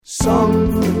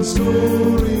Song and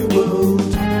Story World.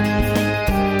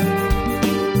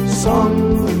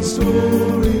 Song and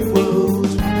Story World.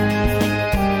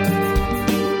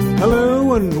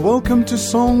 Hello and welcome to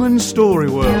Song and Story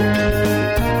World.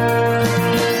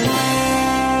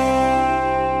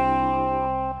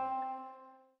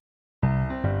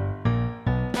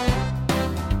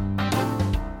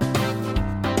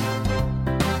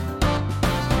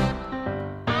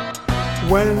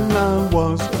 When I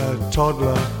was a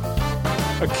toddler,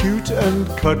 a cute and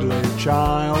cuddly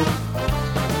child,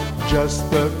 just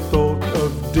the thought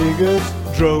of diggers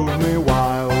drove me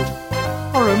wild.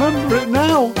 I remember it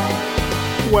now,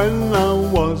 when I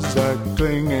was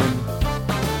clinging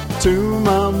to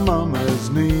my mama's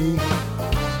knee.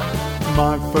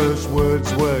 My first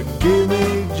words were,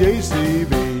 "Gimme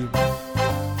JCB."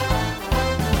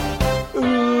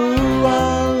 Ooh,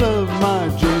 I love my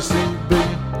JCB,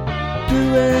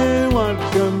 doing what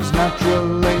comes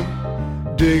naturally.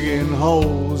 Digging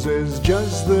holes is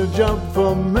just the job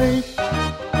for me.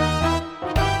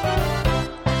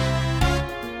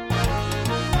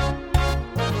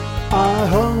 I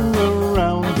hung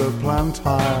around the plant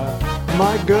hire.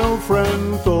 My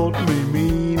girlfriend thought me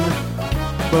mean,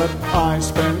 but I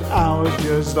spent hours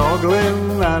just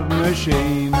ogling that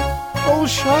machine. All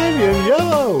shiny and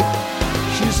yellow.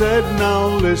 She said, "Now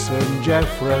listen,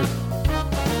 Jeffrey,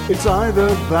 it's either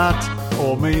that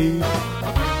or me."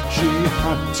 She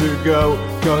had to go,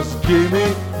 'cause gimme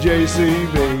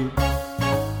JCB.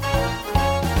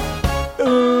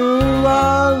 Ooh,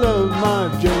 I love my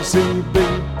JCB,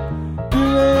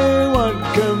 doing what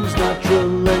comes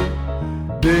naturally.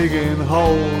 Digging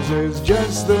holes is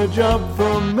just the job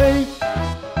for me.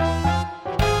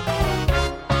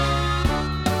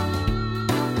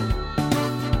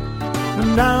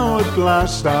 And now at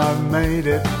last I've made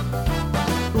it,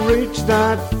 reached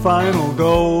that final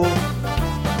goal.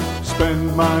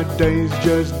 Spend my days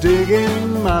just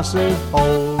digging massive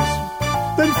holes,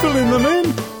 then filling them in.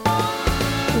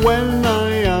 When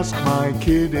I ask my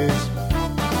kiddies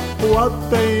what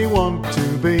they want to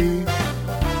be,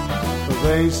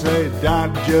 they say,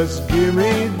 "Dad, just give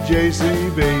me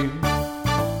JCB."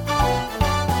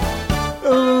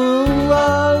 Oh,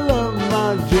 I love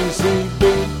my JCB,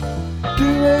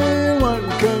 doing what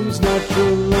comes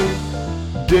naturally.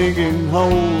 Digging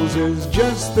holes is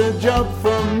just the job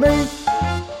for me.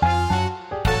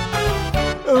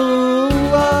 Oh,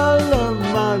 I love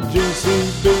my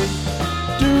JCB,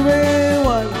 doing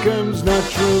what comes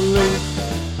naturally.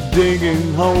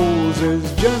 Digging holes is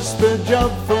just the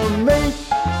job for me.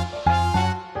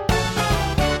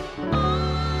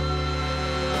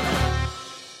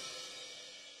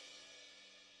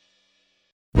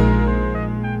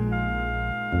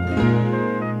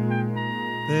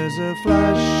 There's a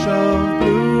flash of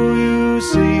blue you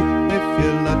see if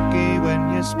you're lucky when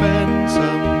you spend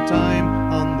some time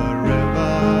on the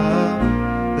river.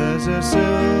 There's a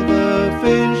silver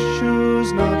fish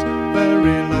who's not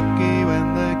very lucky when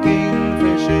the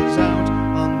kingfish is out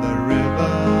on the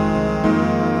river.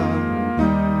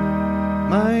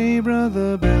 My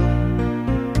brother Bill,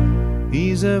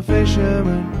 he's a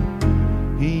fisherman.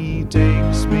 He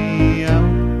takes me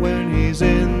out when he's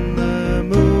in the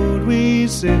mood. We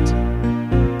sit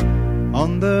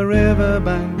on the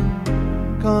riverbank,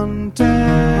 content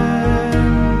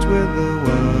with the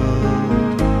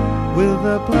world, with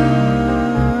the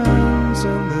plants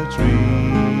and the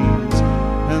trees,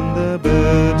 and the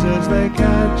birds as they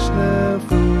catch their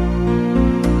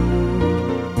food.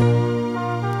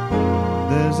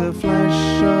 There's a flash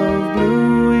of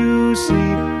blue you see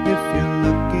if you're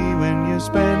lucky when you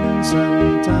spend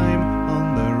some time on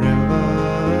the river.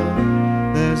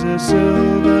 There's a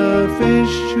silver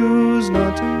fish who's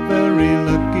not very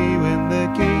lucky when the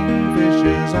kingfish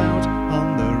is out on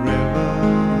the river.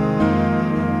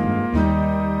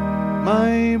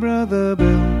 My brother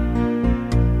Bill,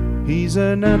 he's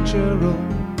a natural.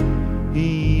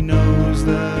 He knows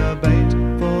the bait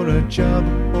for a chub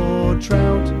or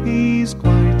trout. He's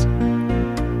quite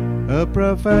a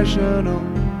professional,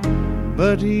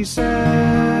 but he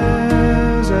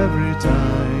says every time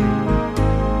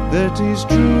that he's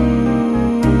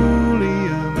truly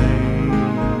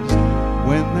amazed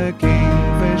when the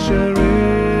kingfisher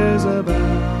is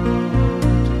about.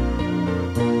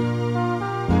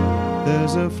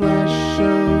 There's a flash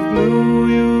of blue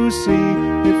you see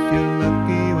if you're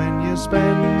lucky when you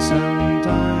spend some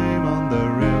time on the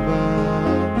river.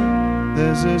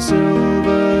 There's a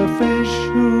silver fish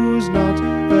who's not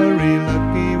very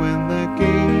lucky when the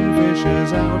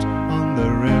kingfisher's out on the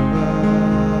river.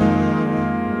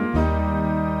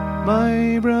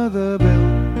 My brother Bill,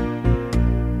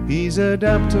 he's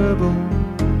adaptable.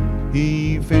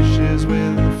 flies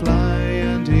will fly,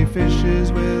 and he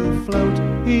fishes will float.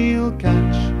 He'll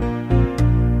catch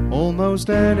almost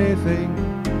anything,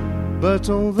 but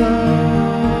although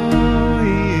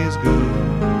he is good,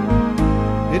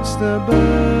 it's the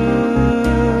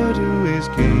bird who is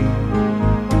king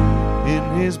in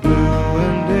his blue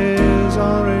and his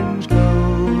orange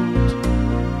coat.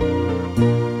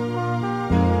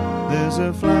 There's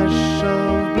a flash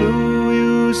of blue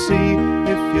you see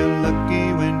if you're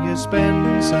lucky when you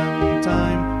spend some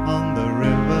time on the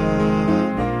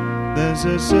river. There's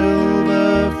a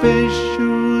silver fish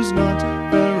who's not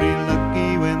very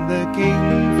lucky when the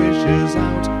kingfisher's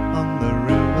out on the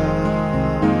river.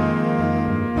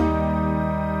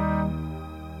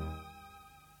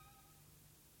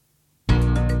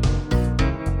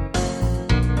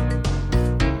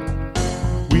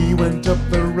 We went up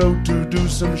the road to do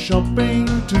some shopping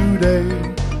today.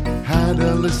 Had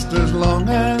a list as long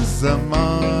as a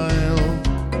mile.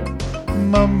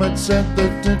 Mum had said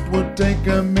that it would take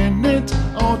a minute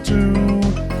or two.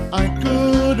 I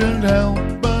couldn't help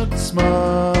but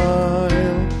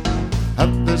smile.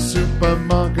 At the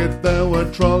supermarket there were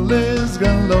trolleys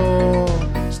galore,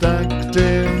 stacked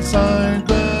inside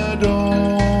the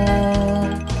door.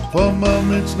 For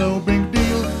Mum it's no big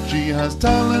deal, she has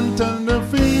talent and a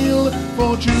feel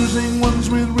for choosing ones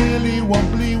with really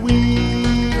wobbly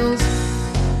wheels.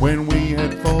 When we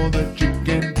head for the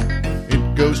chicken,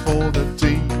 it goes for the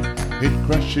tea. It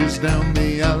crashes down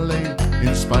the alley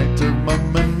in spite of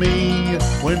Mum and me.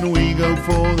 When we go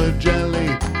for the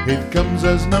jelly, it comes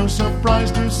as no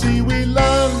surprise to see we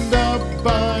land up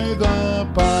by the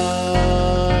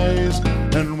pies.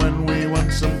 And when we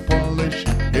want some polish,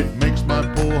 it makes my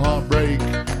poor heart break.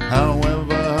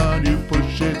 However hard you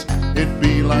push it, it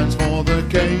beelines for the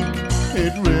cake.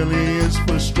 It really is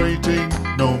frustrating,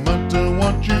 no matter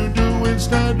what you do,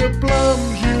 instead of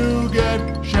plums you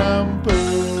get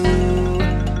shampoo.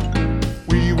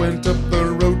 We went up the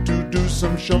road to do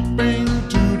some shopping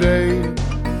today.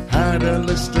 Had a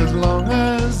list as long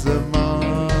as a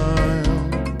mile.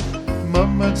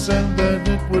 Mum had said that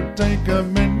it would take a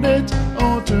minute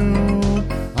or two.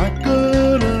 I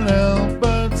couldn't help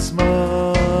but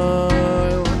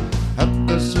smile. At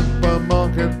the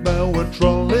supermarket there were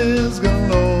trolleys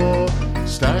galore,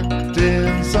 stacked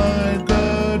inside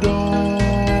the door.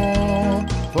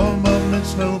 For Mum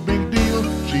it's no big deal,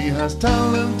 she has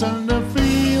talent and a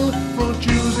feel for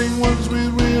choosing ones with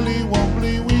really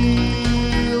wobbly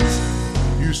wheels.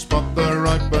 You spot the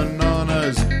ripe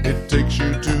bananas, it takes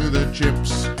you to the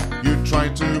chips. You try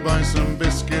to buy some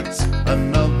biscuits,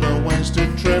 another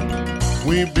wasted trip.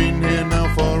 We've been here now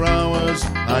for hours,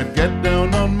 I'd get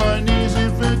down on my knees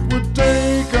if it would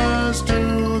take us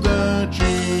to the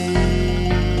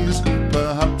cheese.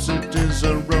 Perhaps it is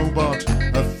a robot,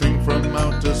 a thing from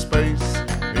outer space,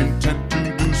 intent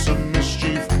to do some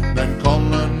mischief, then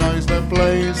colonize the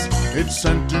place. It's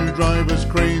sent to drive us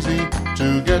crazy,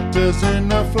 to get us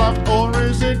in a flap, or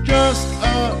is it just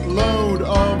a load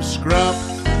of scrap?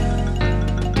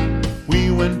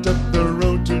 We went up the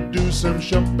road to do some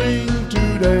shopping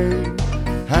today.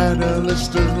 Had a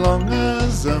list as long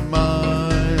as a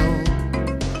mile.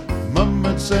 Mum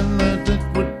had said that it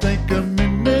would take a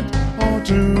minute or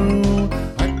two.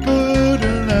 I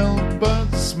couldn't help but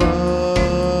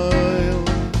smile.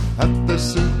 At the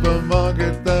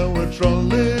supermarket there were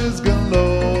trolleys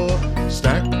galore,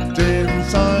 stacked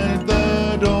inside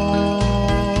the door.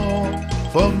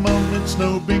 For Mum it's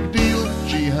no big deal,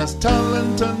 she has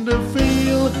talent and a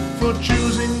feel for choosing